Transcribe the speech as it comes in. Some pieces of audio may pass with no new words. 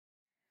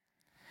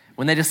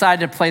When they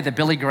decided to play the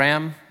Billy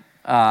Graham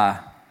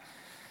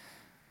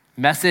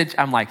message,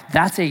 I'm like,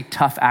 that's a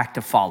tough act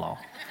to follow.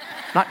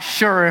 Not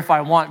sure if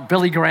I want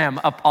Billy Graham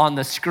up on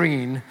the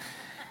screen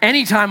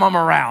anytime I'm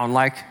around.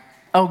 Like,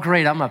 oh,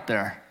 great, I'm up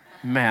there.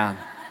 Man,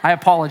 I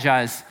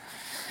apologize.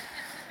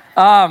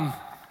 Who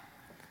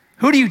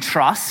do you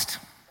trust?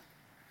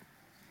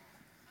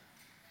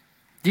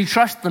 Do you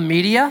trust the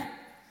media?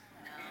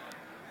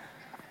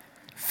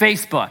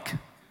 Facebook,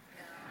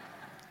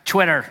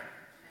 Twitter,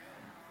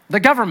 the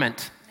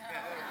government,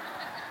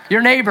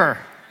 your neighbor.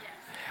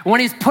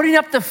 When he's putting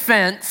up the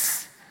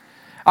fence,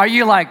 are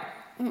you like,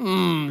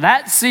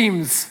 that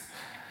seems,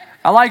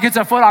 I like it's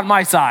a foot on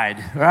my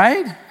side,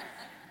 right?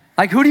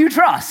 Like, who do you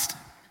trust?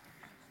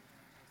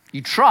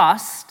 You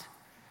trust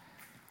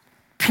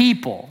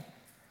people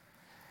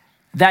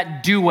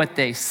that do what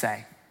they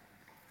say,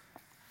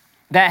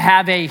 that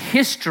have a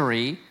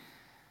history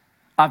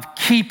of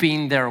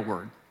keeping their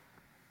word.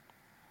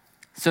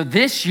 So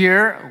this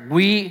year,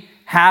 we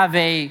have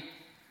a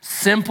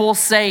simple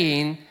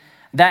saying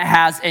that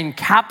has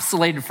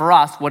encapsulated for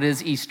us what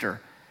is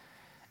Easter.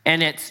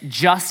 And it's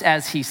just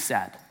as he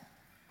said.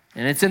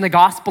 And it's in the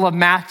Gospel of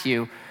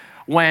Matthew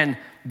when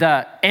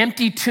the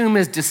empty tomb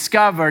is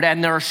discovered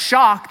and they're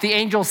shocked, the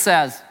angel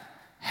says,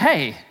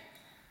 hey,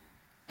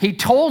 he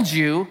told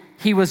you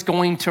he was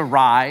going to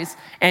rise,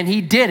 and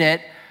he did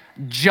it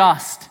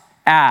just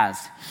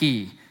as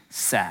he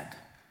said.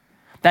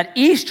 That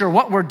Easter,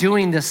 what we're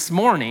doing this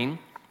morning,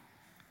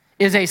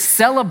 is a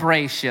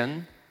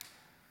celebration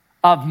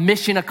of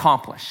mission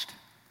accomplished.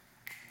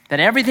 That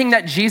everything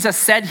that Jesus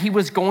said he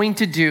was going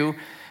to do,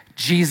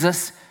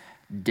 Jesus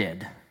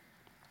did.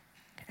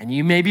 And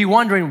you may be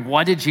wondering,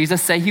 what did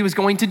Jesus say he was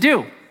going to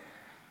do?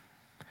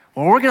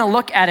 Well, we're going to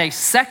look at a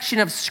section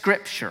of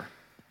scripture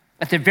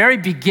at the very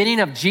beginning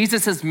of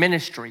Jesus'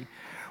 ministry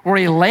where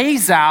he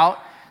lays out,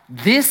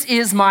 this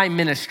is my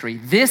ministry.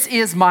 This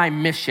is my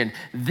mission.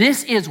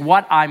 This is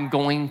what I'm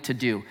going to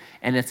do.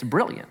 And it's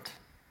brilliant.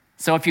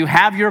 So if you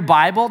have your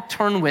Bible,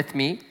 turn with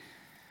me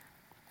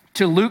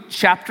to Luke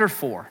chapter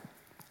 4,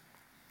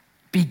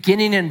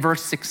 beginning in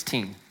verse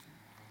 16.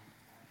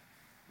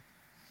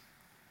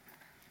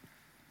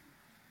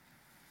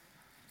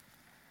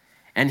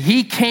 And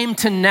he came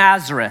to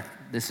Nazareth,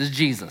 this is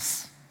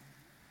Jesus,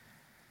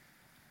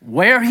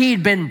 where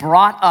he'd been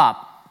brought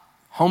up,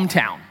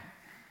 hometown.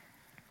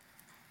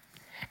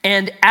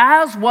 And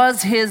as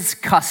was his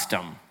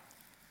custom,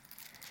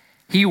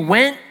 he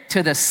went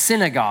to the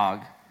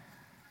synagogue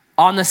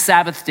on the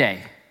Sabbath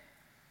day.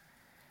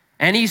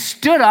 And he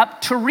stood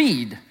up to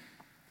read.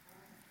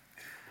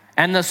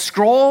 And the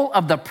scroll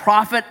of the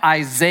prophet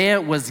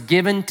Isaiah was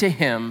given to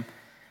him.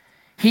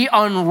 He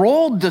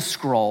unrolled the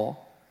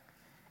scroll,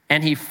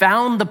 and he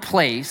found the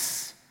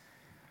place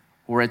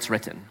where it's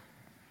written.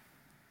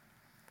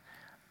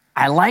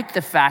 I like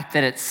the fact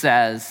that it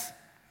says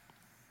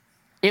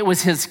it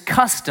was his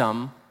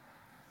custom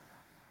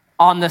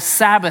on the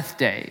Sabbath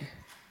day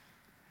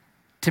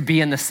to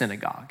be in the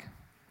synagogue.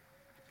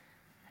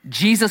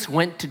 Jesus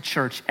went to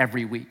church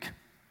every week,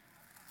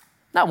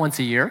 not once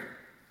a year.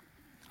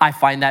 I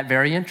find that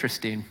very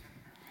interesting.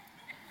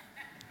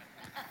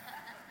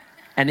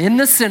 And in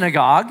the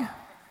synagogue,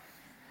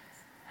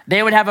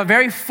 they would have a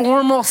very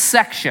formal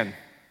section.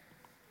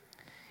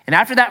 And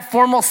after that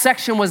formal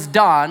section was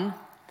done,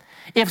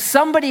 if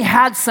somebody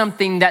had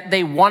something that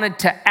they wanted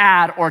to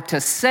add or to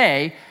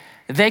say,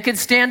 they could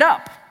stand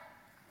up.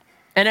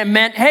 And it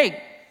meant,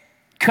 hey,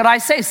 could I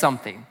say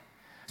something?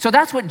 So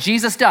that's what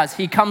Jesus does.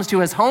 He comes to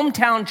his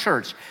hometown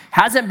church,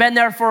 hasn't been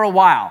there for a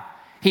while.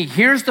 He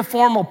hears the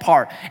formal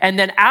part, and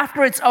then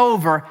after it's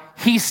over,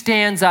 he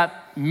stands up,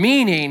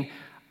 meaning,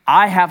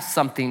 I have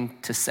something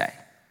to say.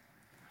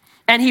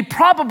 And he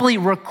probably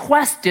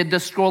requested the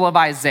scroll of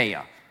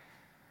Isaiah.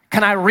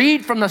 Can I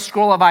read from the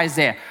scroll of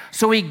Isaiah?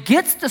 So he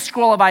gets the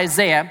scroll of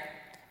Isaiah,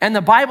 and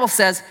the Bible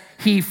says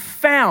he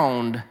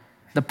found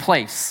the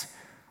place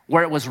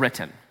where it was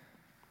written.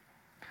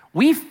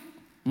 We've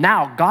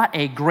now got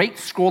a great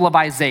scroll of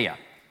Isaiah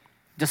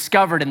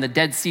discovered in the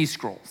Dead Sea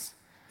Scrolls.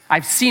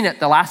 I've seen it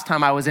the last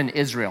time I was in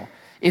Israel.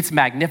 It's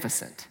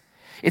magnificent.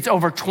 It's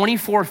over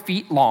 24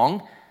 feet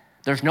long.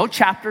 There's no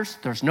chapters,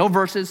 there's no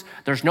verses,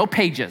 there's no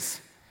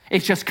pages.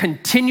 It's just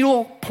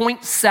continual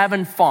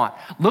 0.7 font.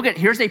 Look at,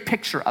 here's a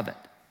picture of it.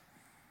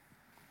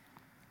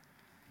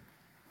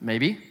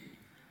 Maybe.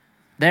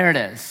 There it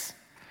is.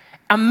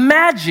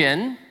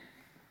 Imagine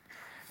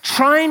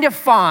trying to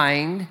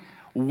find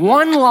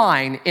one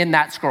line in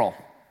that scroll.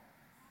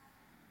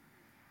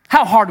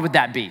 How hard would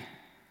that be?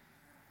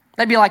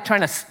 That'd be like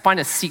trying to find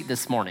a seat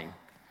this morning,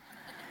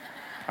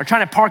 or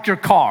trying to park your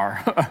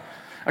car,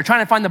 or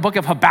trying to find the book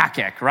of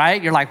Habakkuk,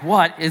 right? You're like,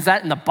 what? Is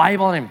that in the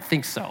Bible? I don't even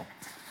think so,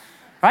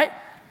 right?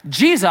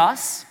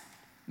 Jesus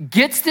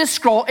gets this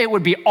scroll. It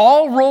would be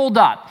all rolled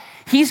up.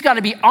 He's got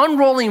to be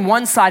unrolling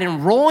one side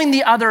and rolling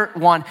the other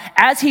one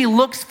as he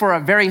looks for a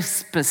very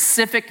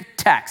specific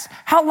text.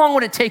 How long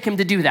would it take him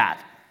to do that?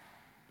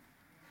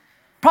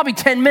 Probably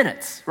 10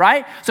 minutes,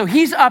 right? So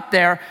he's up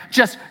there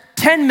just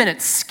 10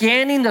 minutes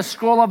scanning the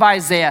scroll of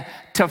Isaiah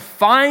to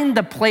find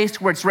the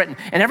place where it's written.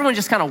 And everyone's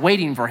just kind of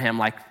waiting for him,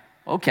 like,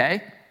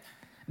 okay,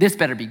 this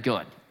better be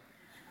good.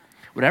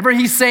 Whatever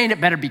he's saying, it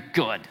better be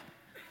good.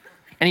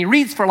 And he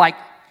reads for like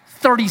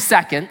 30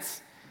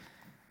 seconds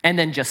and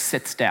then just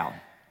sits down.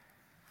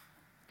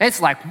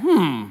 It's like,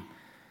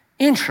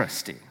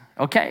 interesting,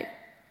 okay?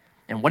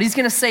 And what he's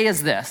gonna say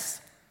is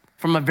this,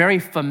 from a very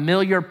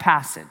familiar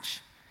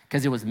passage,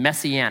 because it was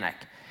messianic.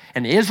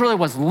 And Israel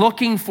was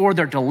looking for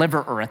their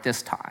deliverer at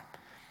this time.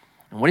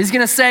 And what he's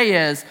gonna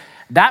say is,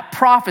 that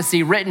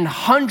prophecy written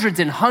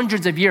hundreds and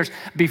hundreds of years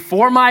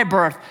before my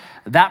birth,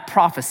 that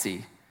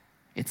prophecy,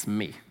 it's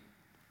me.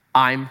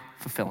 I'm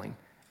fulfilling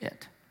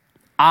it.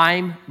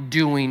 I'm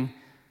doing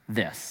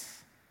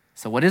this.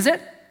 So what is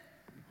it?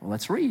 Well,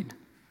 let's read.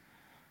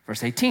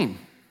 Verse 18.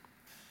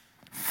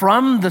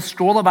 From the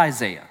scroll of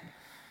Isaiah,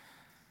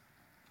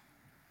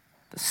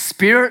 the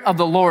Spirit of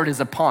the Lord is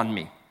upon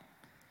me,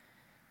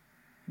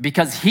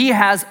 because he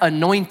has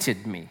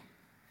anointed me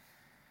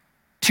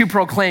to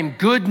proclaim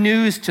good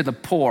news to the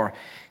poor.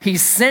 He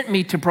sent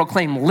me to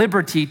proclaim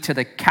liberty to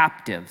the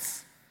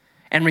captives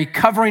and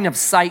recovering of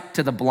sight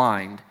to the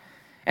blind,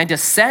 and to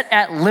set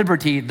at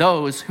liberty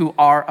those who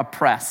are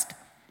oppressed,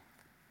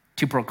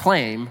 to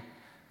proclaim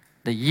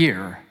the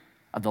year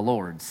of the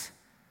Lord's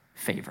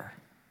favor.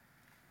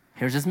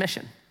 Here's his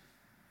mission.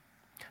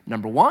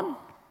 Number one,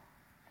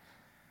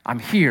 I'm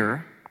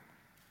here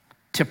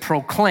to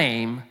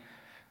proclaim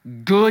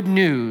good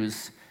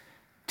news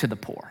to the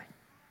poor.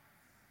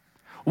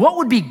 What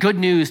would be good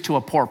news to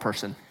a poor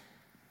person?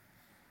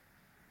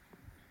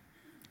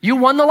 You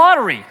won the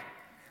lottery.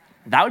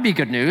 That would be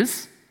good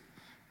news,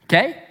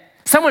 okay?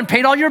 Someone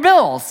paid all your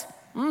bills.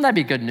 That'd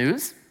be good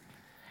news.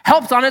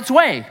 Help's on its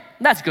way.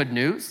 That's good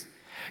news.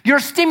 Your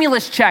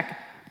stimulus check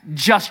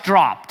just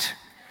dropped.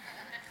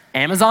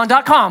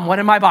 Amazon.com, what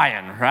am I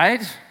buying,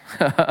 right?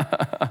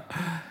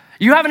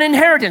 You have an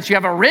inheritance. You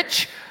have a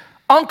rich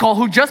uncle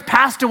who just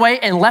passed away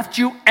and left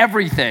you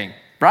everything,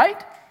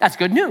 right? That's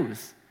good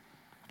news.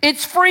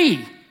 It's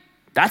free.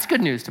 That's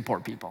good news to poor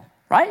people,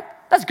 right?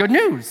 That's good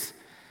news.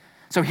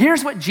 So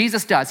here's what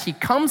Jesus does. He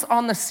comes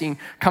on the scene,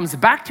 comes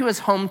back to his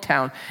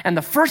hometown, and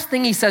the first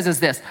thing he says is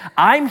this: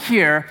 I'm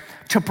here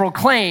to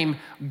proclaim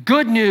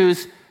good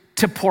news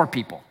to poor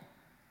people.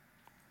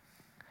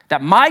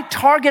 That my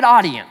target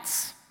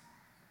audience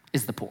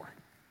is the poor.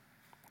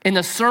 In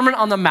the Sermon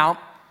on the Mount,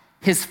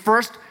 his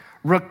first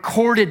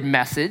recorded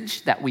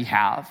message that we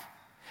have,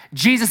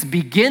 Jesus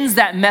begins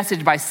that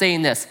message by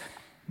saying this: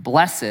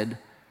 blessed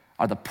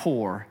are the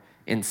poor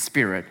in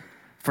spirit,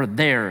 for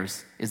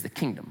theirs is the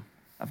kingdom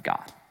of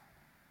God.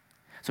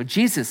 So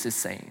Jesus is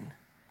saying,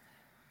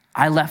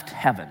 I left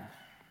heaven,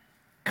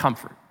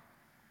 comfort.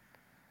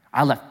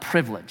 I left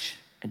privilege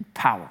and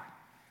power,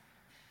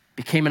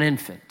 became an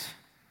infant,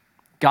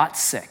 got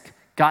sick,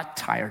 got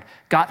tired,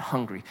 got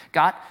hungry,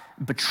 got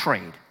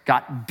betrayed,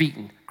 got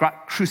beaten,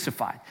 got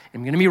crucified.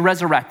 I'm gonna be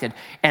resurrected,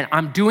 and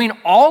I'm doing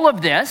all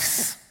of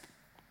this.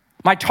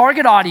 My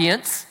target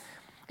audience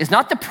is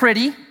not the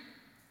pretty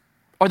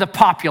or the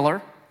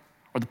popular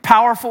or the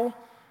powerful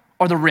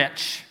or the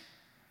rich.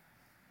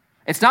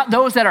 It's not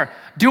those that are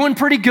doing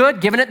pretty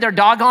good, giving it their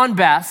doggone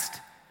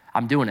best.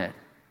 I'm doing it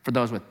for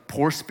those with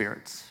poor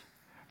spirits,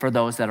 for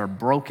those that are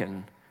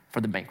broken, for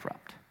the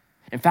bankrupt.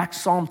 In fact,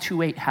 Psalm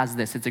 2:8 has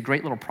this. It's a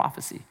great little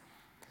prophecy.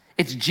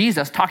 It's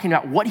Jesus talking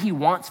about what he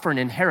wants for an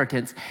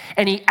inheritance,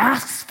 and he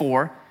asks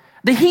for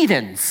the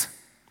heathens.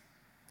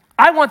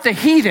 I want the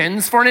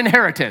heathens for an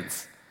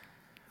inheritance.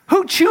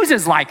 Who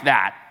chooses like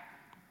that?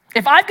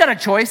 If I've got a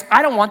choice,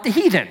 I don't want the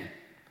heathen.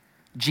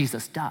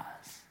 Jesus does.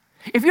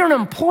 If you're an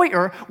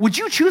employer, would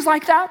you choose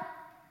like that?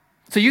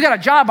 So you got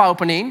a job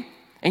opening,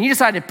 and you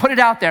decide to put it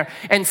out there,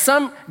 and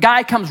some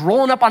guy comes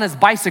rolling up on his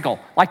bicycle,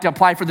 like to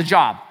apply for the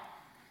job.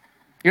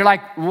 You're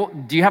like, well,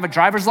 do you have a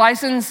driver's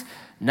license?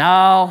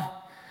 No.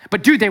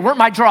 But dude, they weren't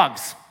my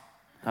drugs.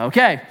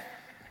 Okay,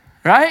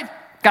 right?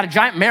 Got a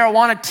giant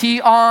marijuana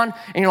tee on,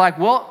 and you're like,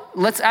 well,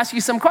 let's ask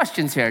you some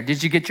questions here.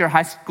 Did you get your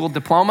high school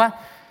diploma?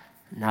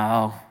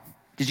 No.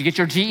 Did you get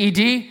your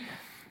GED?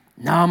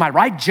 No, my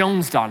ride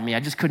jonesed on me. I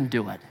just couldn't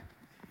do it.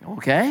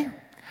 Okay.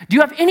 Do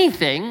you have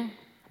anything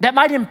that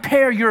might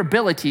impair your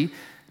ability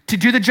to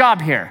do the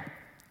job here?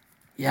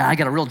 Yeah, I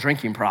got a real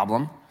drinking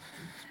problem.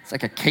 It's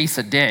like a case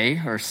a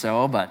day or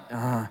so, but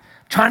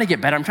trying to get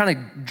better. I'm trying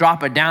to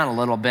drop it down a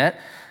little bit.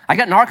 I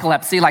got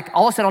narcolepsy. Like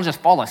all of a sudden I'll just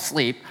fall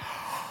asleep.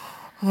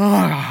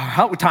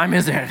 What time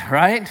is it,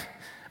 right?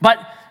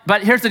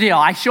 But here's the deal.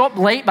 I show up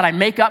late, but I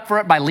make up for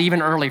it by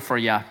leaving early for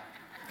you.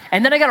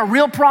 And then I got a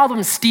real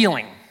problem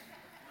stealing.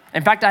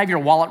 In fact, I have your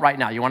wallet right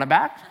now. You want it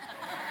back?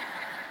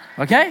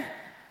 Okay?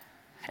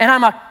 And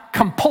I'm a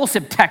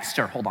compulsive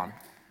texter. Hold on.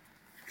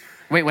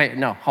 Wait,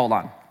 no, hold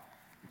on.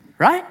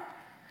 Right?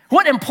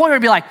 What employer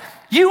would be like,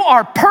 you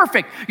are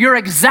perfect. You're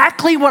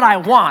exactly what I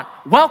want.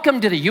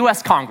 Welcome to the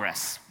U.S.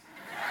 Congress.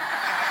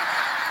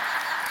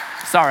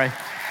 Sorry.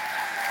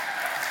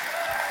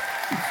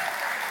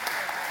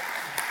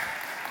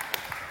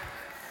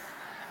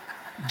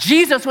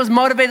 Jesus was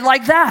motivated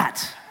like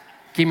that.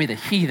 Give me the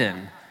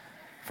heathen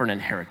for an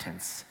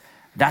inheritance.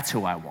 That's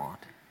who I want.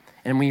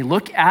 And when you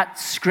look at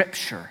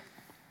Scripture,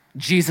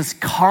 Jesus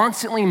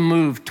constantly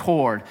moved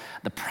toward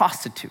the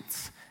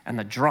prostitutes and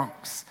the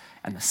drunks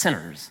and the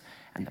sinners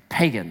and the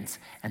pagans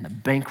and the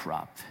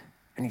bankrupt.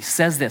 And he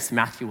says this,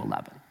 Matthew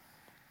 11,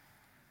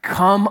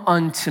 come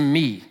unto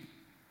me,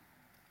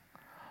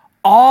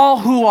 all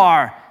who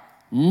are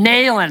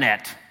nailing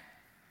it,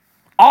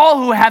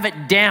 all who have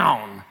it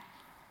down,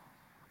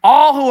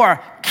 all who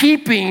are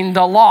keeping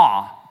the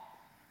law.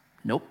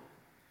 Nope.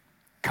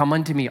 Come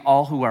unto me,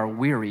 all who are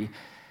weary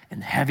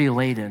and heavy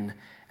laden,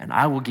 and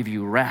I will give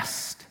you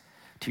rest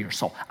to your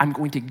soul. I'm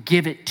going to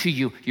give it to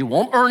you. You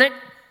won't earn it,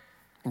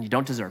 and you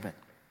don't deserve it.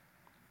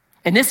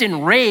 And this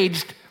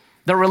enraged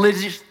the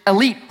religious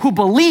elite who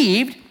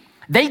believed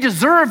they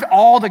deserved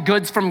all the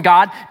goods from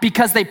God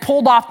because they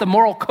pulled off the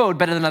moral code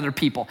better than other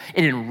people.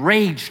 It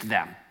enraged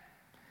them.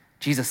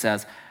 Jesus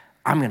says,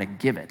 I'm going to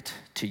give it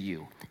to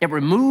you. It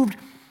removed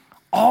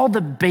all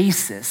the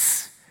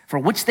basis for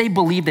which they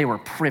believed they were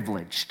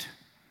privileged.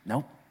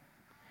 Nope.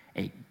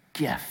 A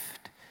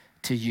gift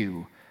to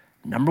you.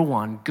 Number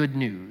one, good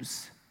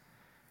news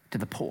to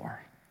the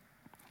poor.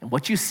 And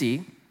what you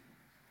see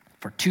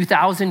for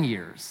 2,000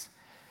 years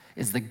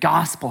is the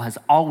gospel has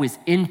always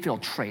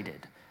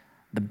infiltrated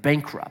the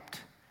bankrupt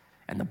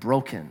and the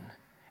broken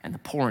and the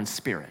poor in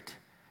spirit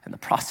and the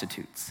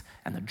prostitutes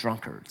and the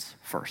drunkards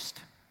first.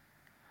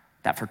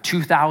 That for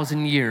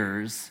 2,000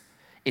 years,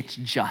 it's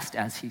just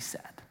as he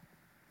said.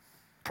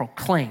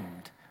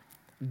 Proclaimed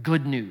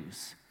good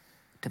news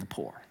to the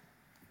poor.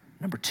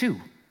 Number two,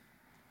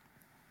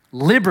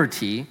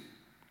 liberty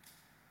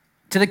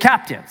to the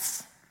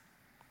captives.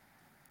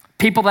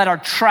 People that are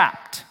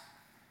trapped.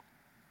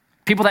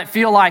 People that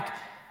feel like,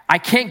 I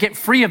can't get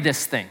free of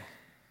this thing.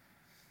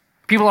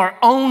 People are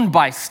owned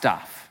by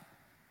stuff.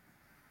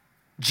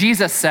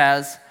 Jesus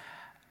says,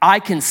 I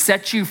can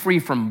set you free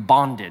from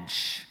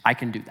bondage. I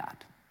can do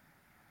that.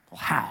 Well,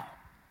 how?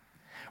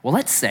 Well,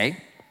 let's say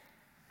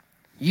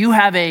you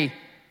have a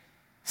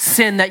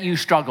sin that you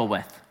struggle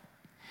with.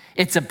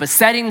 It's a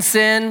besetting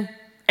sin.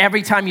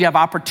 Every time you have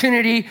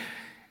opportunity,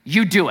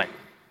 you do it.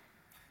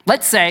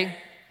 Let's say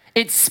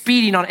it's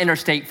speeding on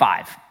Interstate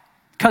 5,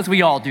 because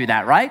we all do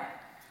that, right?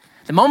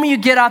 The moment you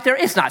get out there,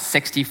 it's not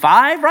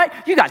 65, right?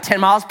 You got 10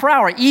 miles per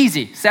hour,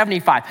 easy,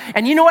 75.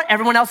 And you know what?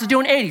 Everyone else is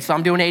doing 80, so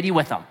I'm doing 80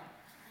 with them,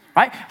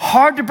 right?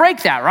 Hard to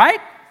break that, right?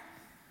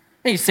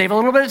 And you save a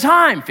little bit of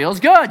time, feels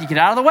good. You get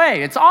out of the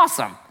way, it's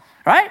awesome,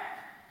 right?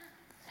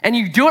 And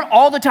you do it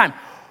all the time.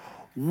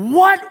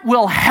 What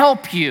will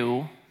help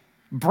you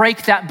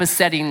break that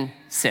besetting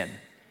sin?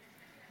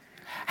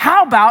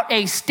 How about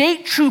a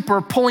state trooper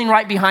pulling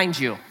right behind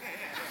you?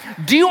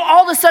 Do you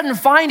all of a sudden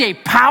find a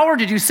power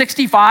to do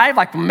 65?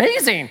 Like,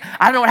 amazing.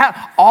 I don't know what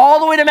happened.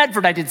 All the way to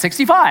Medford, I did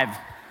 65.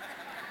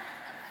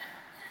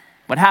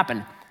 What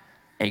happened?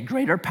 A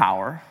greater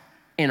power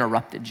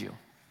interrupted you.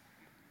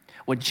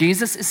 What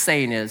Jesus is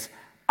saying is,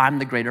 I'm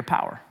the greater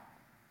power.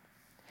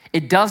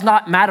 It does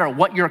not matter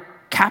what you're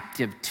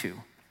captive to.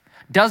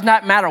 Does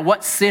not matter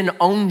what sin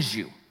owns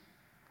you.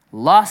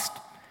 Lust,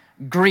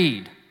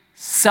 greed,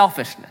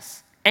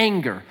 selfishness,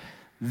 anger,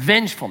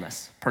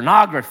 vengefulness,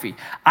 pornography.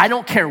 I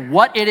don't care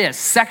what it is,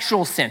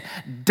 sexual sin.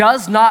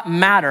 Does not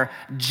matter.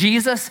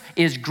 Jesus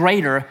is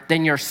greater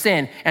than your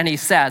sin. And he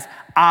says,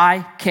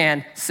 I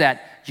can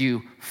set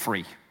you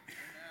free.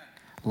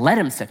 Let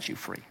him set you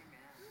free.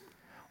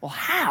 Well,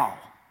 how?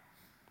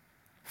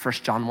 1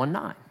 John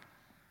 1:9.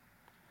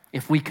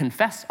 If we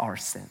confess our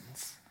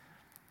sins,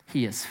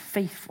 he is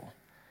faithful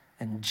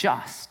and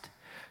just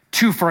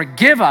to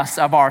forgive us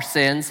of our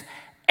sins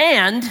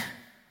and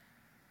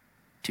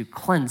to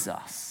cleanse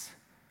us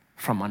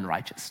from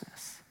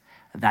unrighteousness.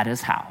 That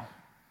is how.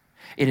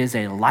 It is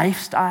a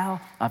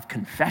lifestyle of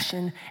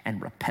confession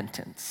and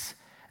repentance.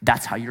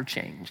 That's how you're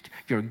changed.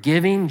 You're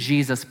giving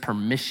Jesus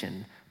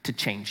permission to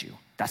change you.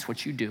 That's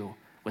what you do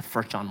with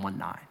 1 John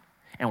 1:9.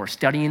 And we're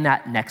studying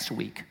that next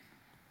week.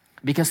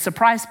 Because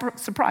surprise,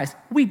 surprise,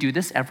 we do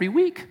this every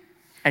week.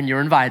 And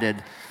you're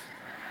invited.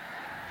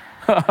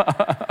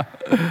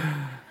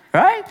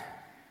 Right?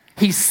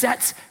 He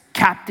sets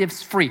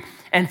captives free.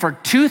 And for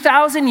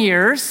 2,000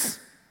 years,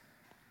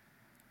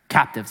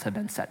 captives have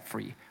been set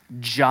free,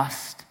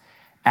 just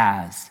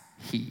as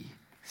he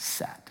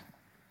said.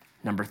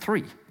 Number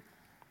 3,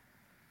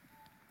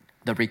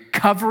 the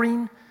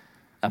recovering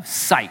of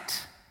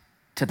sight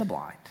to the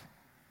blind.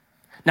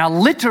 Now,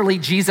 literally,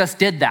 Jesus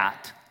did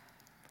that.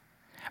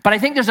 But I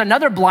think there's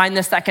another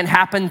blindness that can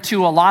happen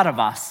to a lot of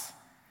us.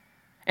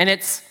 And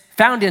it's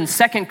found in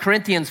 2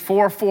 Corinthians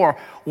 4:4,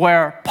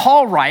 where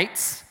Paul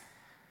writes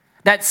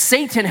that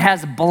Satan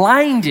has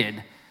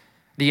blinded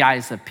the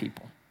eyes of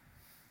people.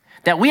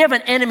 That we have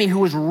an enemy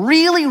who is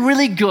really,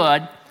 really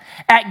good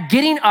at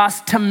getting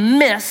us to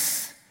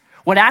miss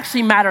what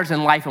actually matters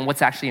in life and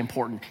what's actually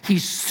important.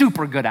 He's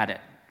super good at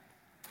it.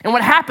 And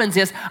what happens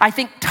is, I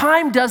think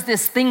time does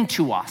this thing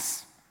to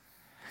us.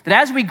 That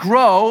as we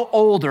grow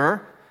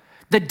older,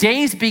 The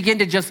days begin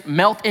to just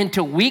melt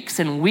into weeks,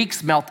 and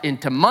weeks melt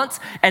into months,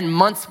 and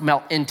months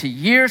melt into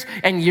years,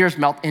 and years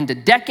melt into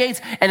decades.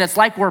 And it's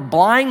like we're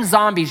blind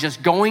zombies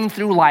just going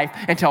through life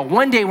until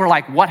one day we're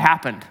like, what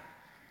happened?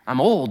 I'm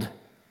old.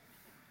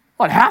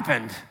 What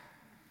happened?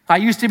 I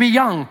used to be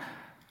young.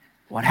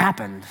 What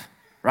happened?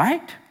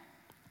 Right?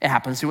 It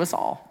happens to us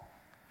all.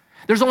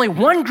 There's only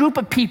one group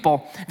of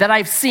people that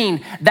I've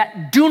seen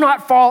that do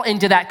not fall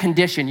into that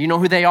condition. You know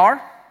who they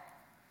are?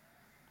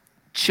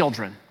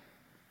 Children.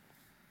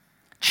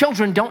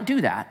 Children don't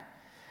do that.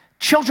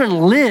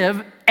 Children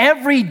live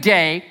every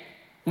day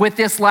with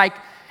this like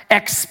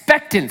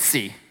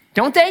expectancy,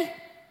 don't they?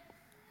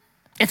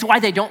 It's why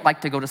they don't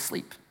like to go to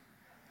sleep.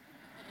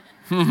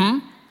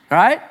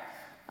 Right?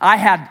 I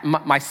had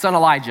my son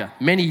Elijah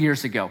many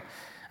years ago.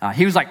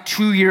 He was like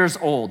 2 years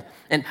old.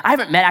 And I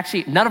haven't met,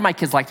 actually, none of my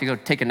kids like to go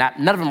take a nap.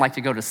 None of them like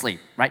to go to sleep,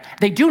 right?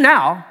 They do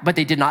now, but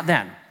they did not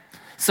then.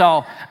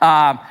 So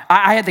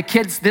I had the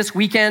kids this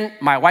weekend.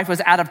 My wife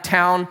was out of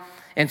town.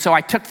 And so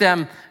I took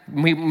them,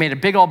 we made a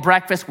big old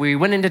breakfast. We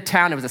went into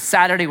town. It was a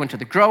Saturday, went to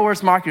the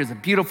growers market. It was a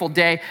beautiful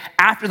day.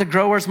 After the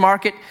growers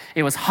market,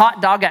 it was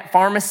hot dog at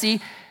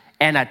pharmacy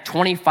and a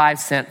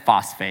 25-cent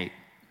phosphate.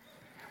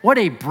 What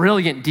a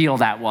brilliant deal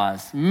that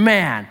was.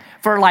 Man,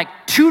 for like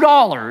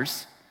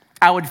 $2,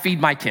 I would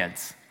feed my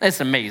kids. It's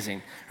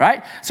amazing,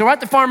 right? So we're at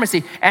the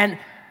pharmacy, and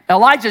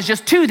Elijah's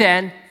just 2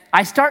 then.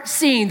 I start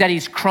seeing that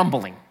he's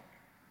crumbling.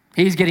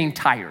 He's getting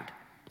tired,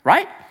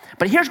 right?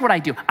 But here's what I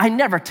do. I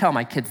never tell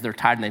my kids they're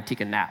tired and they take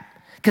a nap,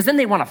 because then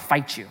they want to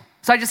fight you.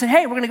 So I just said,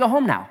 hey, we're going to go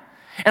home now.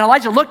 And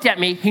Elijah looked at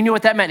me. He knew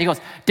what that meant. He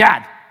goes,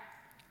 Dad,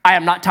 I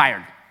am not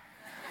tired.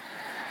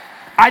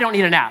 I don't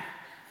need a nap.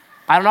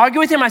 I don't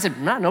argue with him. I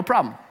said, no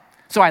problem.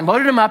 So I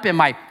loaded him up in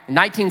my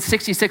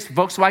 1966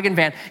 Volkswagen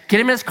van, get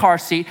him in his car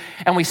seat,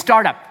 and we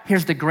start up.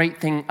 Here's the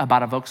great thing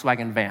about a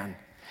Volkswagen van.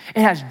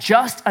 It has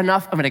just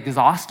enough of an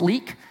exhaust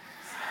leak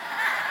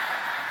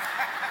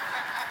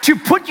to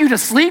put you to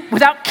sleep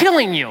without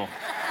killing you.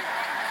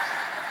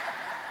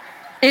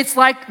 It's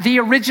like the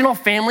original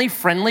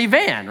family-friendly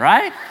van,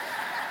 right?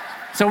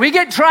 So we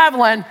get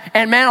traveling,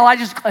 and man,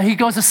 Elijah, he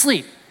goes to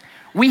sleep.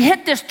 We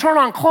hit this turn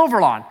on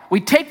Clover Lawn.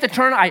 We take the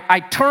turn, I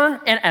turn,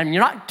 and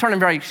you're not turning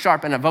very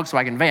sharp in a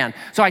Volkswagen van,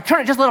 so I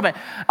turn it just a little bit.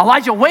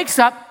 Elijah wakes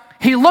up,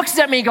 he looks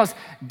at me and goes,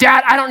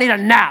 Dad, I don't need a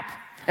nap,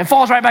 and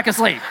falls right back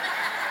asleep.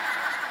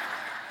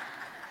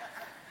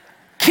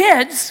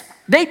 Kids,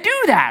 they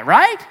do that,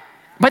 right?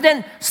 But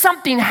then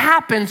something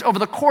happens over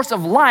the course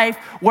of life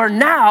where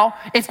now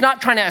it's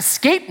not trying to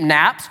escape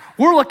naps,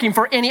 we're looking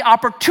for any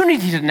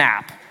opportunity to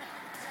nap,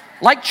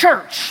 like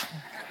church,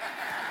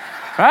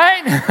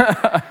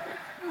 right?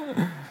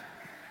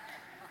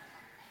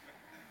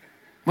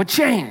 What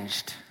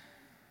changed?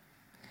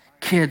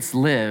 Kids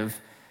live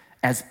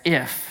as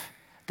if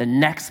the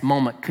next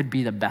moment could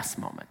be the best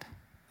moment.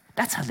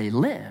 That's how they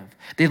live.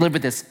 They live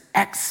with this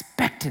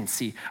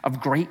expectancy of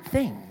great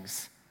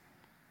things.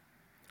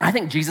 I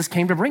think Jesus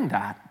came to bring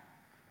that.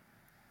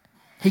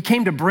 He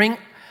came to bring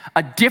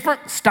a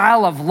different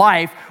style of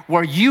life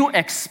where you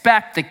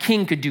expect the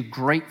king could do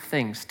great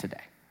things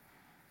today.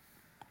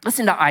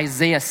 Listen to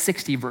Isaiah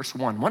 60, verse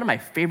 1, one of my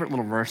favorite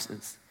little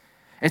verses.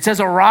 It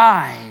says,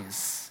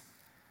 arise.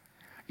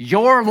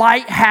 Your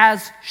light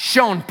has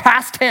shone,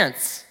 past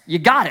tense, you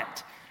got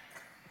it.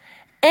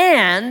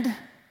 And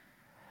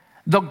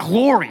the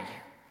glory,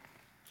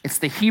 it's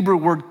the Hebrew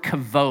word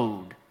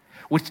kavod,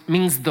 which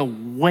means the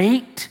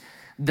weight,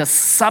 the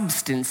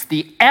substance,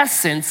 the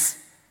essence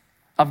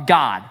of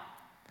God.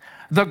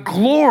 The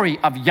glory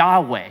of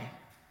Yahweh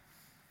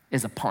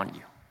is upon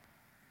you.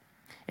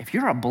 If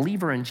you're a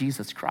believer in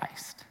Jesus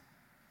Christ,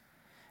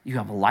 you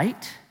have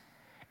light,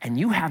 and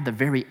you have the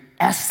very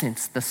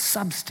essence, the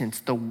substance,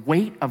 the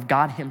weight of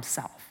God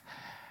himself.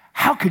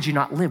 How could you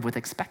not live with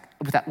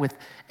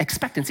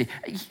expectancy?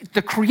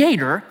 The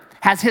Creator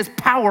has his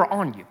power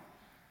on you.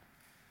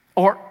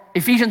 Or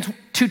Ephesians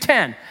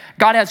 2:10,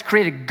 God has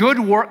created good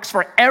works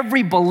for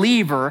every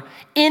believer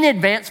in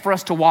advance for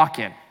us to walk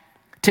in.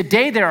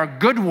 Today, there are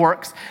good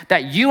works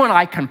that you and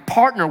I can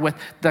partner with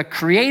the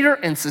creator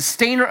and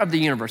sustainer of the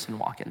universe and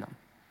walk in them.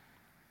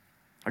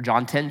 Or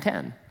John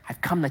 10:10,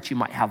 I've come that you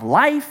might have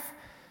life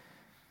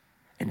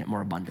and it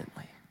more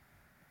abundantly.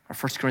 Or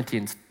 1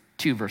 Corinthians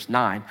 2, verse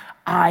 9,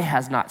 eye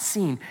has not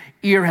seen,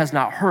 ear has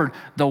not heard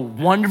the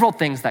wonderful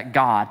things that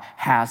God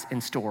has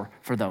in store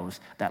for those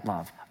that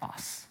love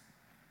us.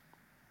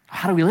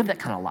 How do we live that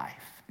kind of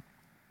life?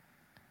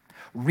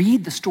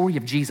 Read the story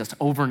of Jesus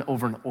over and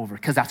over and over,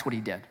 because that's what he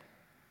did.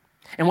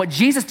 And what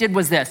Jesus did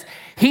was this.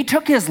 He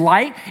took his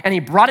light and he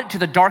brought it to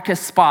the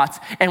darkest spots.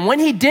 And when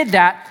he did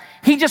that,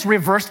 he just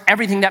reversed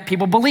everything that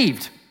people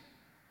believed.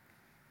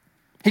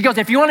 He goes,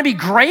 if you want to be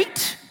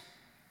great,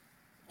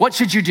 what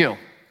should you do?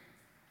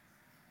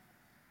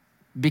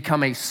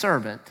 Become a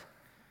servant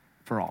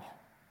for all.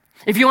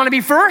 If you want to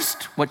be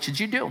first, what should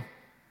you do?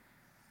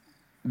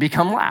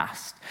 Become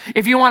last.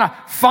 If you want to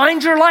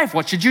find your life,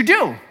 what should you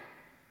do?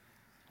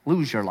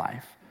 Lose your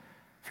life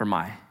for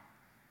my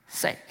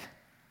sake.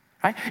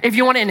 Right? If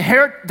you want to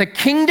inherit the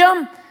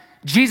kingdom,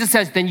 Jesus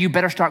says, then you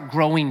better start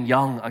growing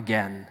young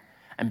again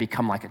and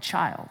become like a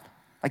child.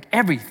 Like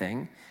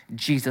everything,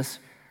 Jesus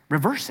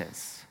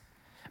reverses.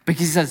 Because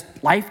he says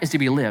life is to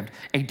be lived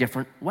a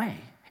different way.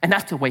 And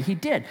that's the way he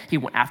did. He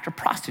went after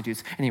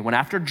prostitutes, and he went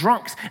after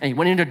drunks, and he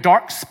went into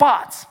dark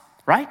spots,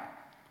 right?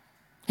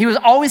 He was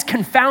always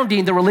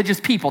confounding the religious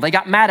people. They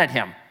got mad at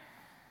him.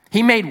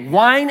 He made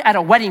wine at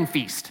a wedding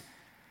feast.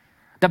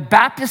 The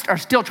Baptists are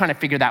still trying to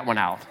figure that one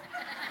out.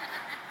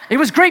 It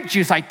was grape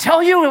juice. I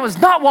tell you, it was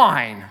not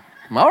wine.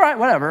 All right,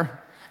 whatever.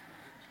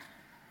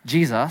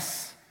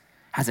 Jesus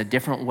has a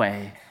different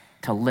way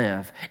to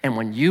live. And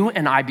when you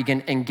and I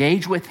begin to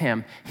engage with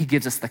him, he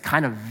gives us the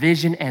kind of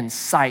vision and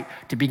sight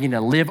to begin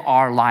to live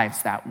our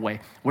lives that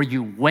way, where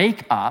you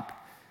wake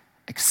up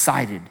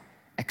excited,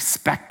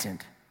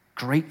 expectant.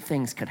 Great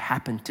things could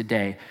happen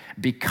today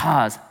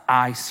because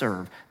I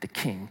serve the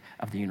King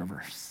of the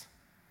universe.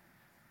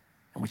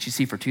 And what you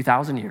see for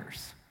 2,000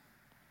 years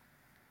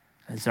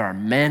is there are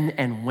men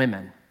and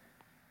women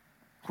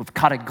who've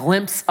caught a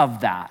glimpse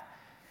of that,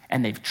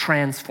 and they've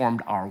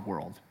transformed our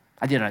world.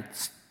 I did a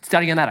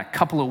study on that a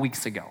couple of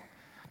weeks ago.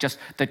 Just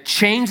the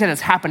change that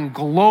has happened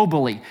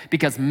globally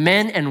because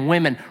men and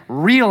women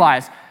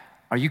realize,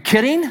 are you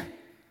kidding?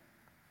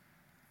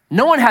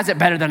 No one has it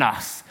better than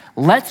us.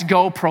 Let's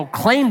go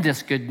proclaim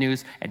this good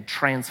news and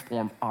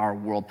transform our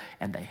world.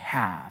 And they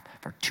have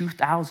for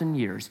 2,000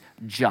 years,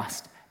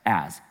 just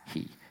as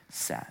he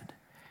said.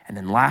 And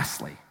then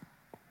lastly,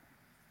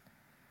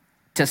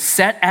 to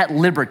set at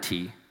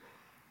liberty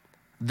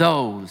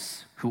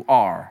those who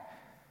are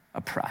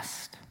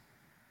oppressed.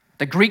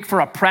 The Greek for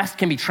oppressed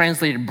can be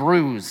translated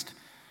bruised,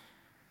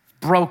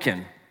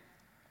 broken,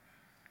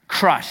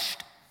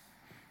 crushed.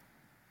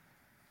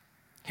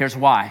 Here's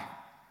why.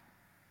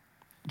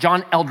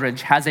 John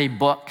Eldredge has a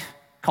book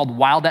called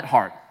Wild at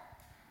Heart.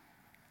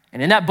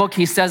 And in that book,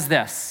 he says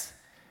this: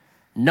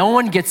 no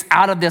one gets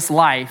out of this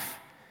life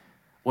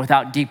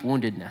without deep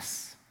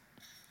woundedness.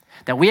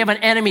 That we have an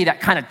enemy that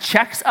kind of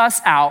checks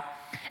us out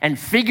and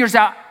figures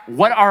out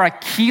what our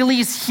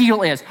Achilles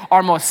heel is,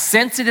 our most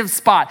sensitive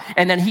spot,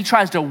 and then he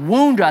tries to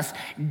wound us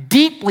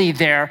deeply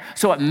there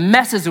so it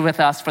messes with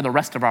us for the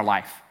rest of our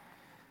life.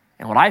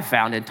 And what I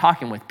found in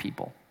talking with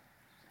people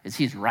is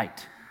he's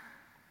right.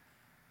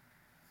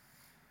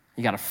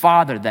 You got a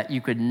father that you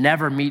could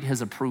never meet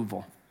his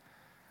approval,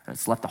 and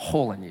it's left a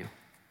hole in you.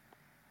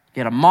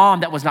 You had a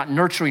mom that was not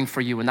nurturing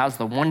for you, and that was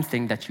the one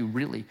thing that you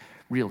really,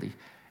 really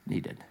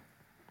needed.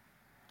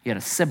 You had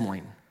a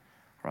sibling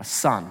or a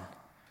son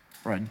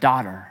or a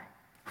daughter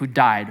who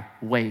died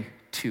way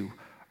too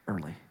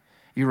early.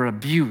 You were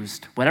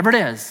abused. Whatever it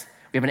is,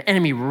 we have an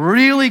enemy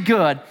really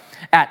good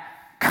at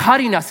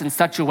cutting us in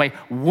such a way,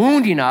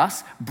 wounding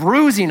us,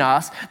 bruising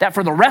us, that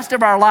for the rest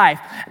of our life,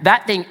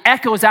 that thing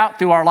echoes out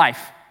through our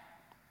life.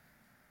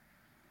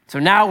 So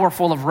now we're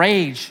full of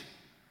rage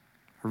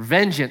or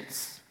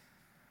vengeance.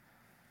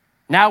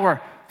 Now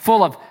we're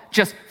full of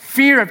just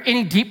fear of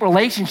any deep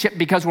relationship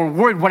because we're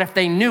worried, what if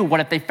they knew? What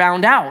if they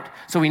found out?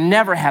 So we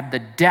never have the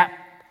depth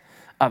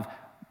of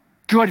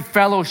good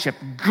fellowship,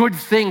 good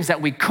things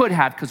that we could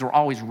have because we're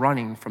always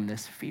running from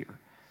this fear.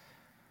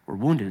 We're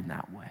wounded in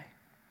that way.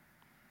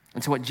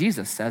 And so what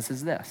Jesus says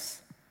is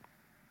this.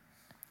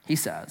 He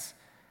says,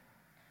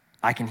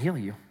 I can heal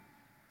you.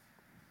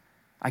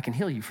 I can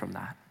heal you from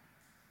that.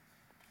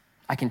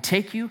 I can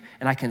take you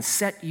and I can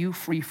set you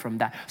free from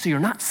that. So you're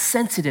not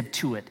sensitive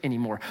to it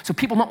anymore. So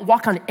people don't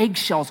walk on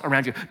eggshells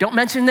around you. Don't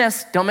mention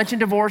this. Don't mention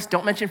divorce.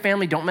 Don't mention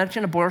family. Don't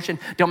mention abortion.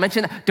 Don't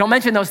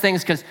mention those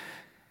things because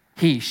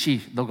he, she,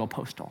 they'll go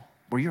postal.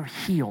 Where you're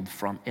healed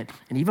from it.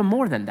 And even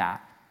more than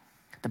that,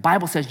 the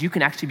Bible says you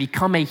can actually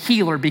become a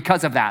healer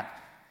because of that.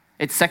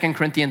 It's 2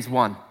 Corinthians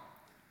 1.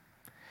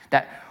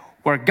 That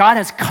where God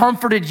has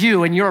comforted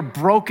you in your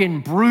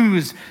broken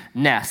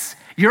bruisedness,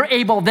 you're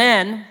able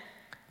then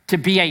to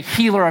be a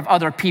healer of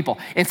other people.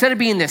 Instead of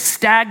being this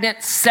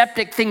stagnant,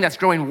 septic thing that's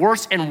growing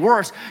worse and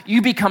worse,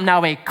 you become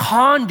now a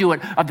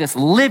conduit of this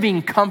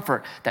living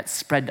comfort that's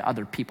spread to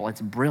other people. It's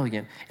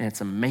brilliant and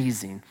it's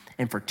amazing.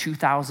 And for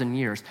 2,000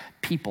 years,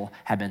 people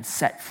have been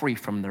set free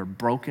from their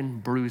broken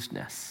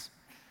bruisedness,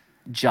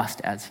 just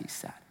as he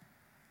said.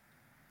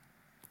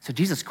 So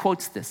Jesus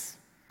quotes this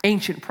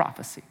ancient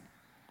prophecy.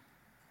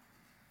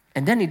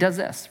 And then he does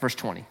this, verse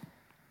 20.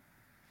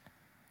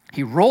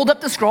 He rolled up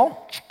the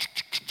scroll,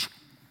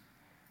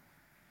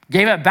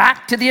 gave it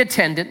back to the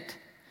attendant,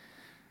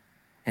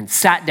 and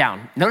sat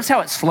down. Notice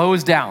how it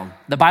slows down.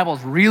 The Bible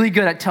is really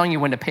good at telling you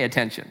when to pay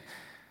attention.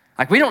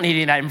 Like, we don't need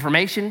any of that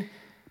information,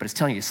 but it's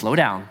telling you to slow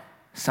down.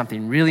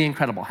 Something really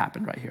incredible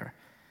happened right here.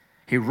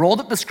 He rolled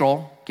up the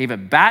scroll, gave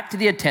it back to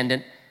the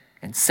attendant,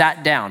 and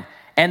sat down.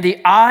 And the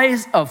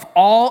eyes of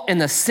all in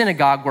the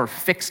synagogue were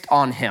fixed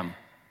on him.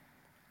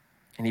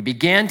 And he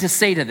began to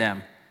say to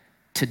them,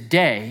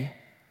 today,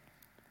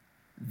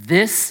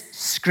 this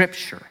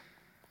scripture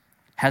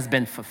has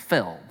been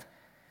fulfilled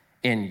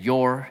in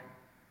your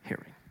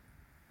hearing.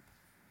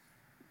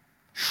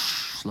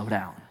 Shh, slow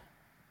down.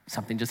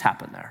 Something just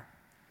happened there.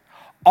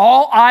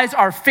 All eyes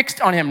are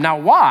fixed on him. Now,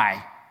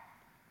 why?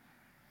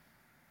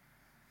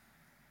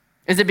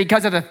 Is it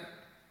because of the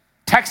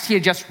text he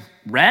had just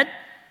read?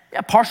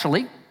 Yeah,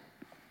 partially.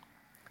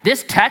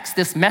 This text,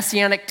 this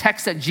messianic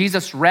text that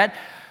Jesus read,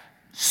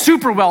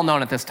 super well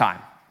known at this time.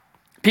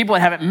 People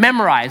would have it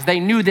memorized. They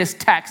knew this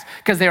text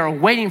because they were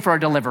waiting for a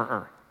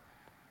deliverer,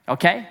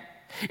 okay?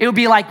 It would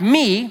be like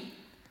me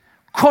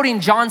quoting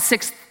John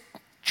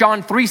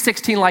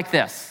 3:16 like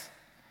this.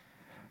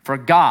 For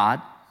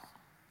God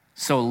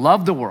so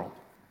loved the world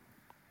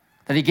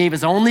that he gave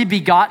his only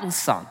begotten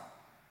Son,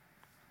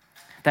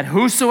 that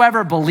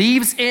whosoever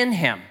believes in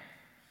him,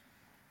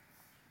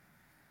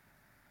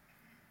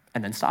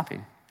 and then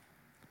stopping.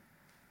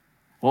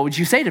 What would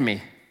you say to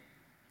me?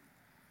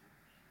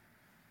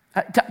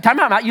 Time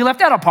out, Matt, you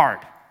left out a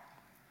part.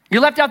 You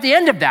left out the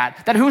end of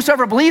that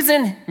whosoever believes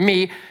in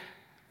me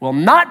will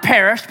not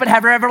perish, but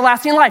have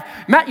everlasting life.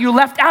 Matt, you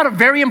left out a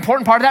very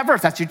important part of that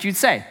verse. That's what you'd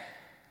say.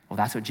 Well,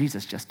 that's what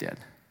Jesus just did.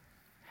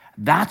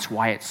 That's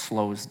why it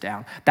slows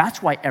down.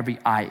 That's why every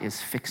eye is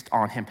fixed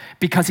on him,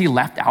 because he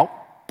left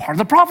out part of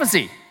the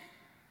prophecy.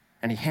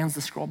 And he hands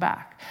the scroll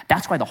back.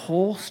 That's why the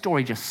whole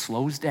story just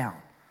slows down.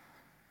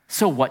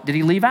 So what did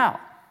he leave out?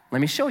 Let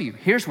me show you.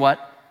 Here's what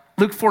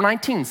Luke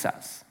 4:19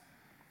 says.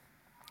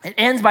 It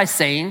ends by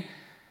saying,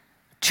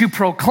 to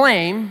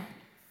proclaim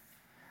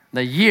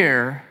the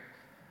year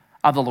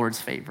of the Lord's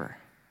favor.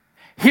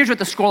 Here's what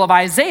the scroll of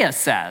Isaiah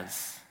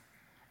says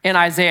in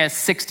Isaiah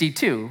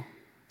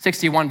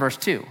 61 verse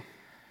 2.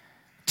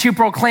 To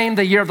proclaim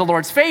the year of the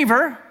Lord's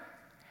favor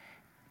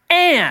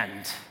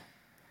and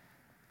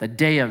the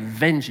day of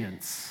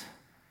vengeance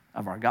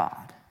of our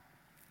God.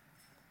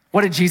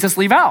 What did Jesus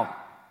leave out?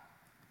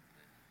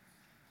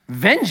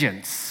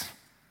 Vengeance,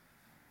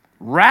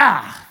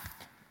 wrath.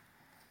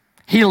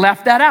 He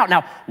left that out.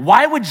 Now,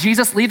 why would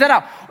Jesus leave that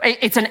out?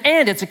 It's an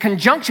and, it's a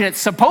conjunction.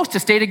 It's supposed to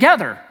stay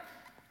together.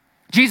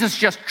 Jesus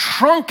just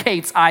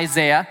truncates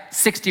Isaiah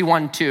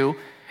 61:2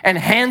 and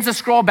hands the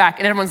scroll back,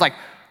 and everyone's like,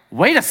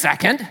 wait a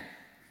second.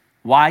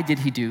 Why did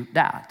he do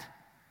that?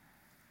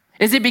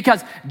 Is it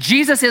because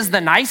Jesus is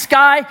the nice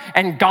guy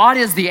and God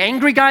is the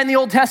angry guy in the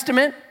Old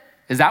Testament?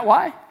 Is that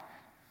why?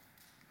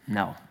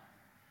 No,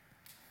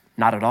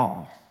 not at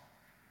all.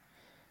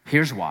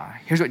 Here's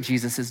why. Here's what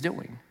Jesus is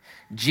doing.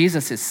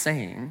 Jesus is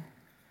saying,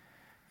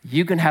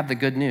 you can have the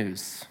good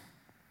news.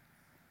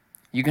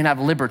 You can have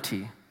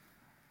liberty.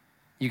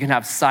 You can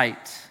have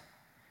sight.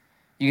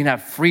 You can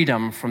have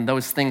freedom from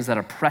those things that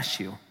oppress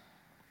you,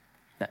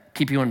 that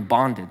keep you in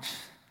bondage,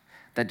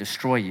 that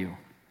destroy you.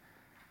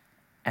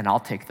 And I'll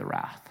take the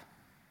wrath.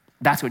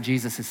 That's what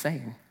Jesus is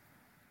saying.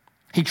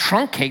 He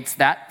truncates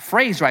that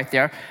phrase right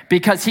there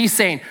because he's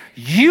saying,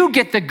 you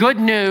get the good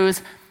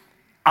news,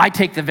 I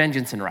take the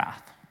vengeance and wrath.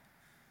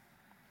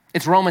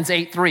 It's Romans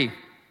 8:3.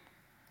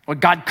 What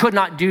God could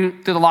not do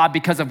through the law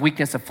because of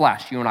weakness of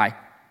flesh. You and I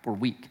were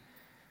weak.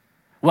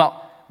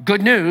 Well,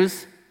 good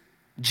news,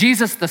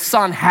 Jesus the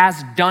Son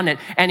has done it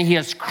and he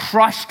has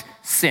crushed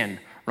sin.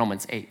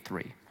 Romans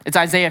 8:3. It's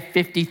Isaiah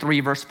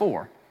 53 verse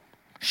 4.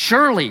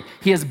 Surely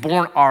he has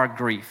borne our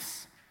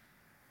griefs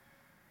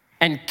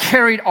and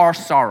carried our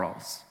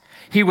sorrows.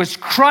 He was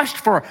crushed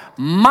for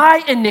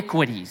my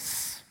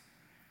iniquities.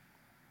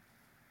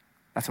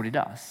 That's what he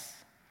does.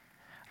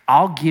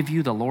 I'll give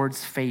you the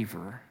Lord's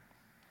favor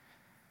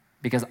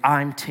because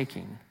I'm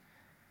taking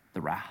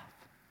the wrath.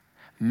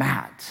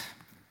 Matt,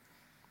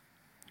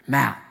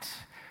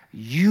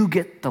 you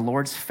get the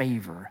Lord's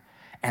favor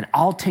and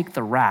I'll take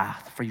the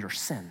wrath for your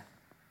sin,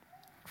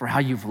 for how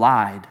you've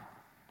lied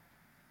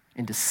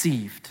and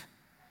deceived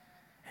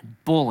and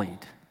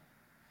bullied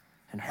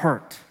and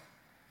hurt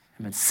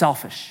and been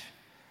selfish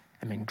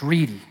and been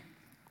greedy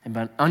and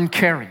been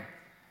uncaring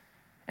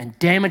and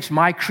damaged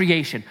my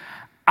creation.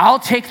 I'll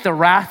take the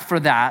wrath for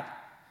that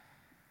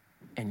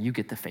and you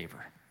get the favor.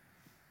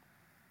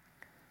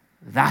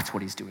 That's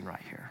what he's doing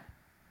right here.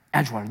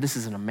 Edgewater, this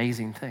is an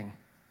amazing thing.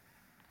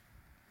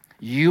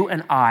 You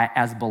and I,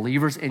 as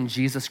believers in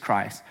Jesus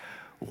Christ,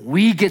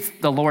 we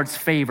get the Lord's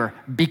favor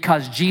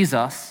because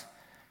Jesus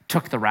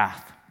took the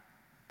wrath.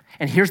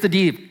 And here's the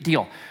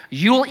deal.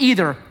 You'll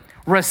either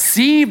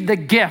receive the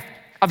gift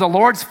of the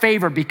Lord's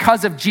favor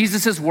because of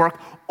Jesus' work,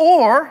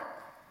 or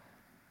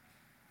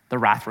the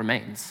wrath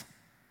remains.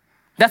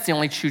 That's the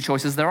only two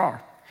choices there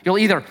are. You'll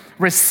either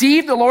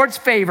receive the Lord's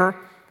favor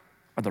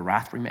or the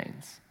wrath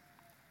remains.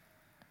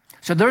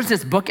 So there's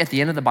this book at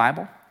the end of the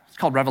Bible. It's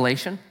called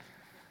Revelation.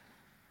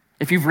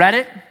 If you've read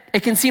it,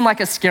 it can seem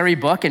like a scary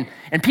book, and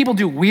people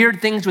do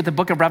weird things with the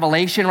book of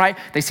Revelation, right?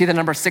 They see the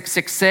number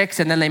 666,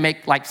 and then they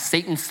make like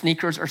Satan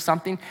sneakers or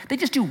something. They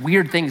just do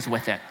weird things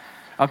with it,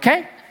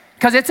 okay?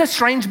 Because it's a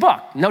strange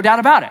book, no doubt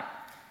about it.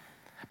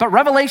 But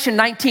Revelation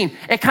 19,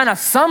 it kind of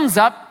sums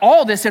up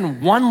all this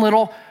in one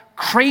little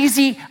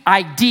crazy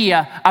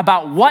idea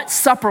about what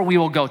supper we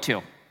will go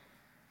to.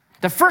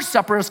 The first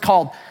supper is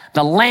called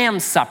the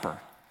Lamb's Supper.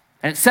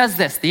 And it says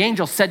this, the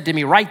angel said to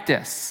me, write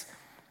this,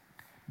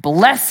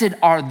 blessed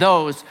are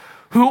those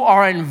who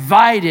are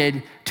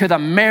invited to the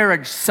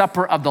marriage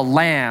supper of the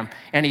Lamb.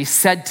 And he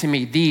said to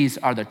me, these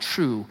are the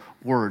true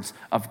words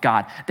of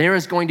God. There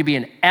is going to be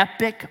an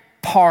epic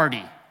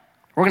party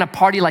We're gonna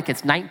party like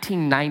it's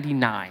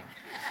 1999,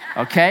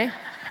 okay?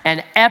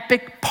 An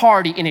epic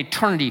party in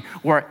eternity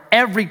where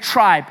every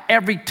tribe,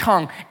 every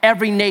tongue,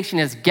 every nation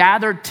is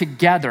gathered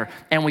together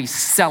and we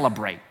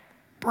celebrate.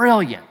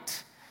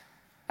 Brilliant.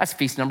 That's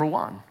feast number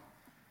one.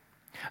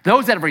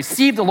 Those that have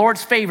received the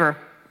Lord's favor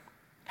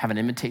have an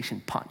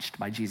invitation punched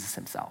by Jesus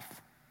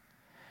himself.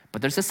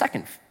 But there's a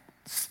second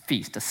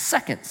feast, a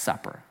second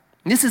supper.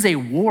 And this is a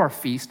war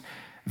feast,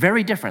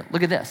 very different.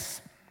 Look at this.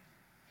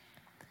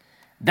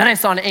 Then I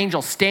saw an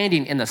angel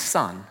standing in the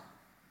sun,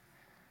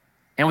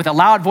 and with a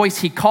loud voice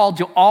he called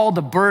to all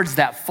the birds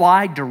that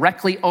fly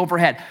directly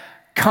overhead,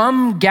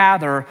 "Come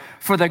gather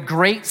for the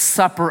great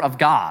supper of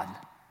God,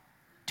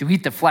 to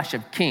eat the flesh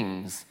of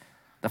kings,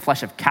 the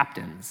flesh of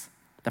captains,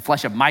 the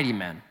flesh of mighty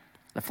men,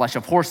 the flesh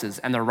of horses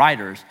and their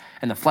riders,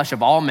 and the flesh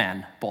of all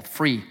men, both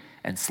free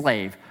and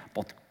slave,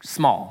 both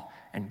small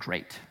and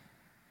great."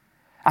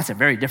 That's a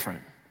very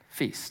different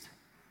feast,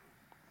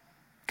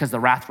 because the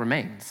wrath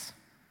remains.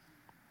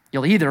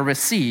 You'll either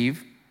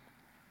receive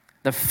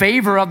the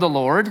favor of the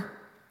Lord,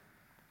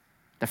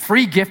 the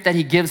free gift that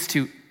he gives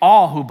to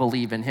all who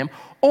believe in him,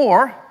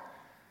 or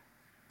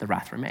the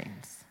wrath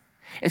remains.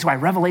 It's why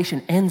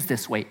Revelation ends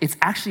this way. It's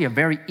actually a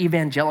very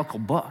evangelical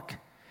book.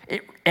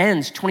 It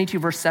ends 22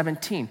 verse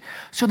 17.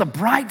 So the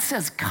bride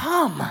says,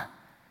 come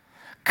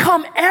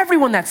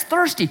everyone that's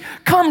thirsty,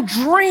 come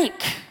drink.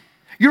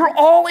 You're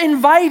all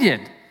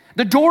invited.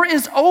 The door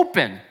is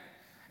open.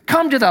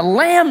 Come to the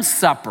Lamb's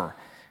Supper.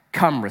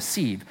 Come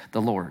receive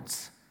the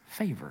Lord's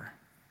favor.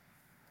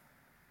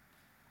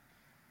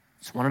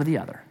 It's one or the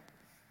other.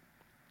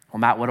 Well,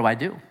 Matt, what do I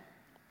do?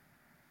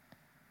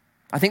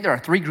 I think there are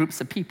three groups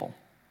of people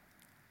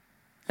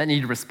that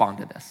need to respond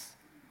to this.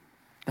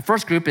 The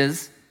first group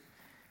is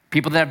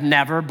people that have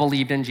never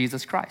believed in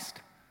Jesus Christ,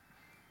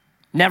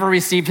 never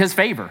received his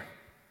favor,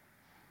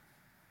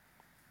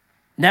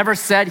 never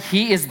said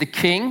he is the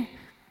king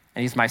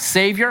and he's my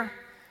savior,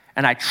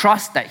 and I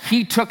trust that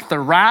he took the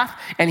wrath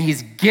and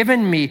he's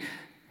given me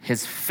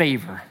his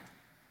favor.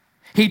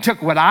 He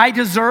took what I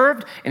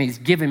deserved and he's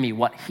given me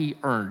what he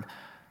earned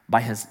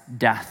by his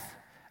death,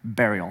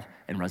 burial,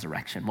 and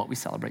resurrection, what we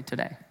celebrate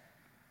today.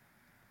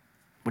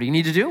 What do you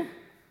need to do?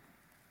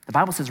 The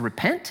Bible says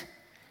repent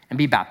and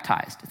be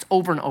baptized. It's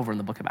over and over in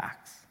the book of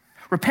Acts.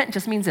 Repent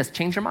just means this: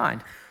 change your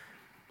mind.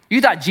 You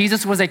thought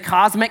Jesus was a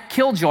cosmic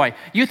killjoy.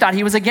 You thought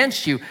he was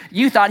against you.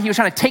 You thought he was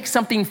trying to take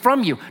something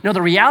from you. No,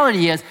 the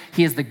reality is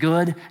he is the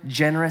good,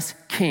 generous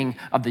king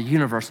of the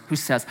universe who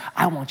says,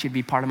 I want you to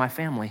be part of my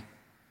family.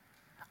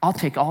 I'll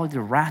take all of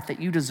the wrath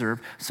that you deserve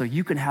so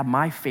you can have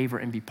my favor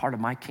and be part of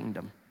my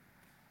kingdom.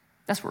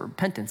 That's what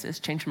repentance is.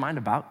 Change your mind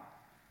about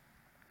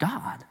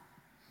God,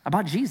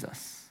 about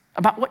Jesus,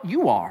 about what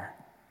you are.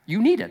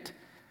 You need it.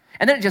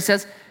 And then it just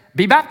says,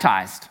 be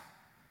baptized.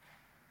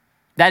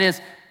 That is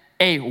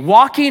a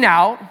walking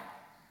out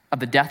of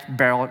the death,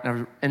 burial,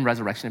 and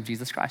resurrection of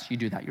Jesus Christ. You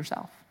do that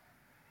yourself.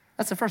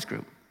 That's the first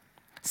group.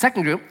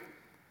 Second group,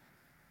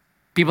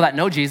 people that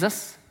know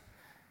Jesus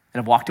and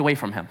have walked away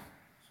from him.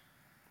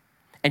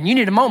 And you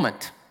need a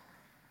moment.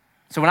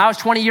 So when I was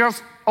 20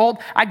 years old,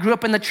 I grew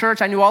up in the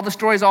church. I knew all the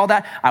stories, all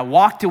that. I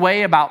walked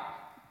away about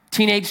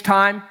teenage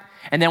time.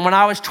 And then when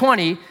I was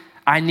 20,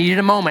 I needed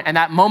a moment. And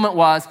that moment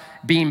was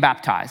being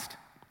baptized.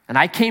 And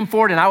I came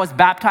forward and I was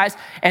baptized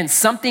and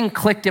something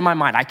clicked in my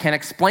mind. I can't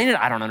explain it.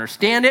 I don't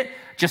understand it.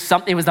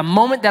 It was the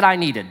moment that I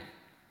needed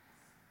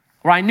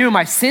where I knew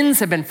my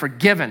sins have been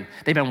forgiven.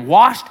 They've been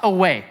washed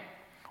away.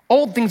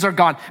 Old things are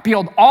gone.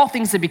 Behold, all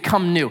things have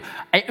become new.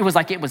 It was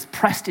like it was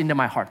pressed into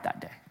my heart that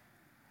day.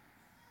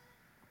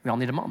 We all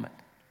need a moment.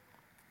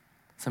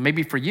 So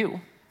maybe for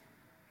you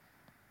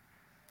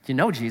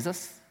know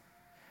Jesus,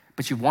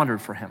 but you've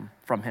wandered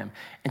from him.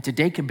 And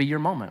today could be your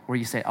moment where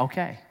you say,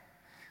 okay,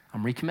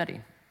 I'm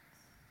recommitting.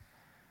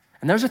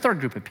 And there's a third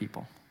group of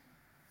people.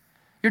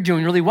 You're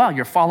doing really well.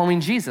 You're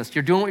following Jesus.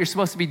 You're doing what you're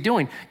supposed to be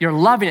doing. You're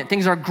loving it.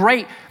 Things are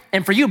great.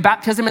 And for you,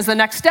 baptism is the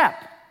next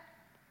step.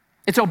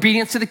 It's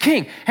obedience to the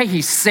King. Hey,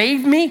 he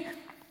saved me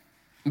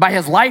by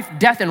his life,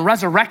 death, and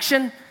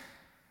resurrection.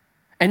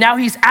 And now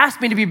he's asked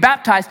me to be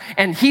baptized,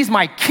 and he's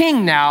my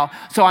king now,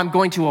 so I'm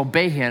going to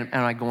obey him,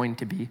 and I'm going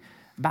to be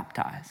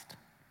baptized.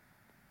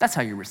 That's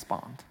how you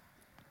respond.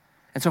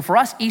 And so for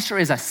us, Easter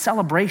is a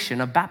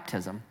celebration of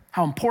baptism,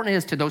 how important it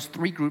is to those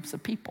three groups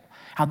of people,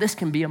 how this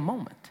can be a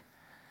moment.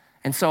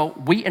 And so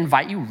we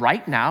invite you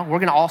right now, we're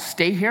gonna all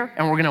stay here,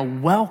 and we're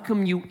gonna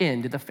welcome you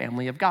into the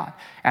family of God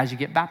as you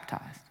get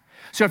baptized.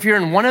 So if you're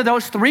in one of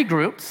those three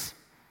groups,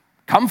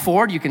 come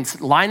forward. You can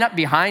line up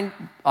behind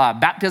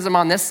baptism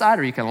on this side,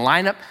 or you can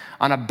line up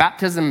on a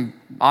baptism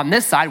on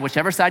this side,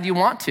 whichever side you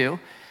want to.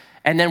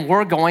 And then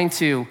we're going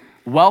to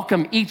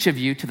welcome each of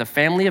you to the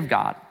family of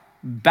God,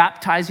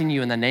 baptizing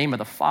you in the name of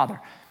the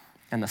Father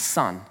and the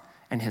Son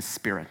and his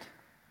Spirit.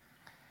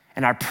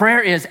 And our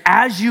prayer is,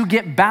 as you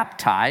get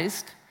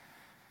baptized,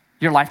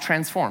 your life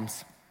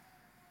transforms.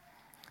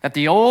 That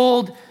the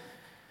old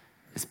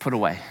is put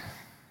away.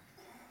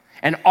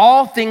 And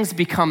all things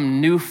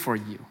become new for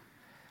you,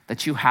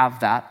 that you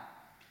have that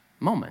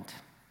moment.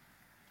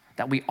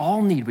 that we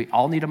all need. We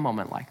all need a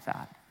moment like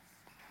that.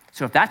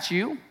 So if that's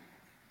you,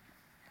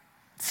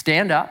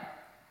 stand up,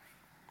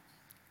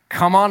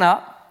 come on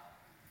up.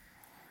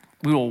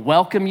 We will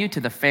welcome you to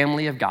the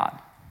family of God.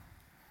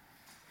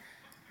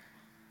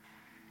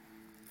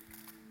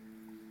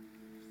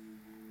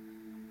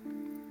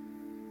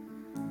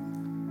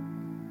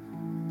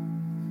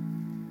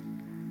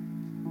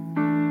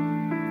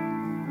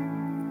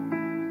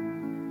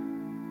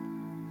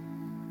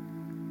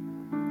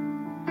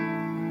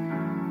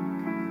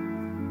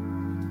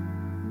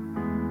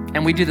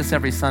 And we do this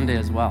every Sunday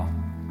as well.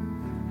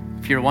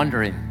 If you're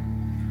wondering,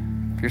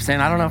 if you're saying,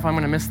 I don't know if I'm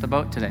going to miss the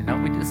boat today. No,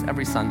 we do this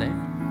every Sunday.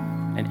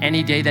 And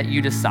any day that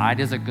you decide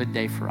is a good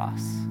day for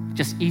us.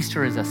 Just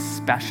Easter is a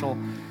special,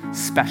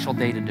 special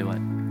day to do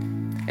it.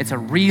 It's a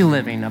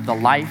reliving of the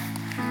life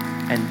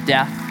and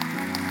death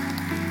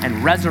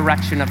and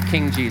resurrection of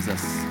King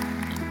Jesus.